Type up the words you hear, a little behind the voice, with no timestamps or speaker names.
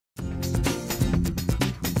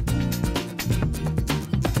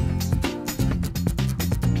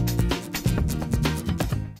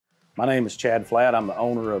My name is Chad Flatt. I'm the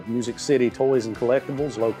owner of Music City Toys and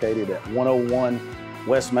Collectibles, located at 101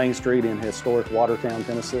 West Main Street in historic Watertown,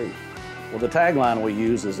 Tennessee. Well, the tagline we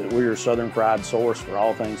use is that we're your southern fried source for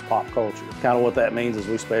all things pop culture. Kind of what that means is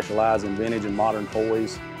we specialize in vintage and modern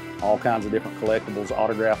toys, all kinds of different collectibles,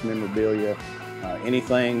 autographed memorabilia,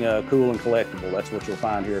 anything cool and collectible. That's what you'll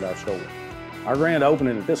find here at our store. Our grand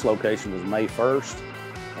opening at this location was May 1st.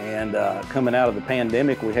 And coming out of the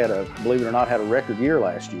pandemic, we had believe it or not, had a record year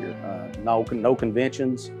last year. No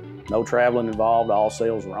conventions, no traveling involved, all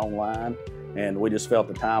sales were online. And we just felt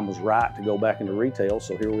the time was right to go back into retail,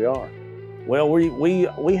 so here we are. Well,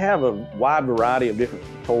 we have a wide variety of different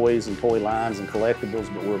toys and toy lines and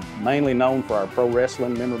collectibles, but we're mainly known for our pro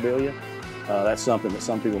wrestling memorabilia. That's something that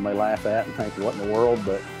some people may laugh at and think, what in the world,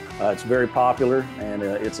 but it's very popular, and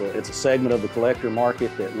it's a segment of the collector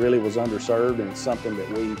market that really was underserved, and it's something that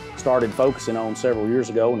we started focusing on several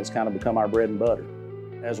years ago, and it's kind of become our bread and butter.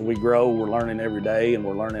 As we grow, we're learning every day, and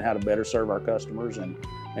we're learning how to better serve our customers and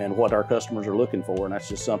what our customers are looking for, and that's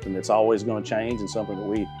just something that's always going to change and something that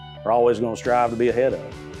we are always going to strive to be ahead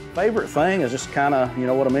of. Favorite thing is just kind of,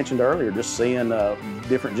 what I mentioned earlier, just seeing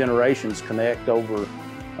different generations connect over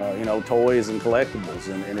toys and collectibles,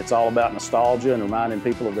 and it's all about nostalgia and reminding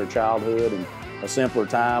people of their childhood and a simpler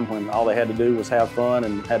time when all they had to do was have fun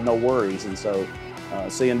and had no worries. And so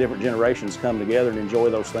seeing different generations come together and enjoy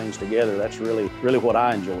those things together, that's really what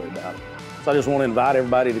I enjoy about it. So I just want to invite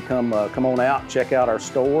everybody to come on out, check out our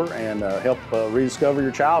store, and help rediscover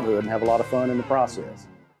your childhood and have a lot of fun in the process.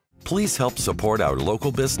 Please help support our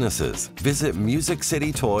local businesses. Visit Music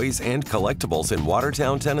City Toys and Collectibles in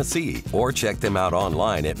Watertown, Tennessee, or check them out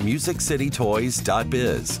online at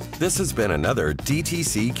musiccitytoys.biz. This has been another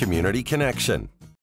DTC Community Connection.